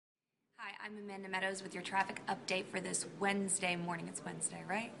I'm Amanda Meadows with your traffic update for this Wednesday morning. It's Wednesday,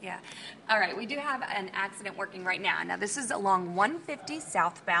 right? Yeah. All right, we do have an accident working right now. Now, this is along 150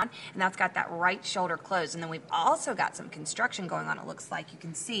 southbound, and that's got that right shoulder closed. And then we've also got some construction going on, it looks like. You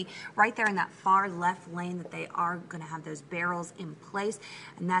can see right there in that far left lane that they are going to have those barrels in place,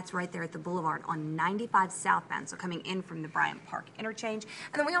 and that's right there at the boulevard on 95 southbound, so coming in from the Bryant Park interchange.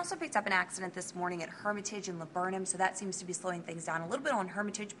 And then we also picked up an accident this morning at Hermitage and Laburnum, so that seems to be slowing things down a little bit on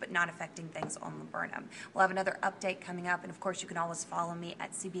Hermitage, but not affecting things on Laburnum. We'll have another update coming up, and of course you can always follow me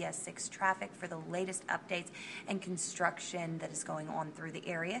at CBS 6 Traffic for the latest updates and construction that is going on through the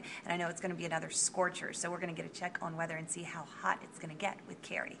area. And I know it's going to be another scorcher, so we're going to get a check on weather and see how hot it's going to get with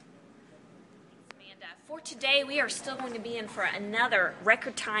Carrie. For today, we are still going to be in for another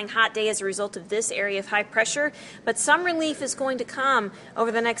record-tying hot day as a result of this area of high pressure, but some relief is going to come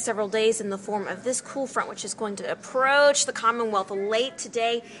over the next several days in the form of this cool front, which is going to approach the Commonwealth late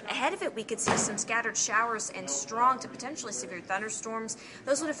today. Ahead of it, we could see some scattered showers and strong to potentially severe thunderstorms.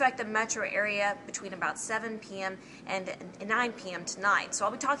 Those would affect the metro area between about 7 p.m. and 9 p.m. tonight. So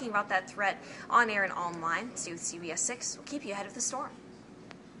I'll be talking about that threat on air and online. Stay with CBS 6. We'll keep you ahead of the storm.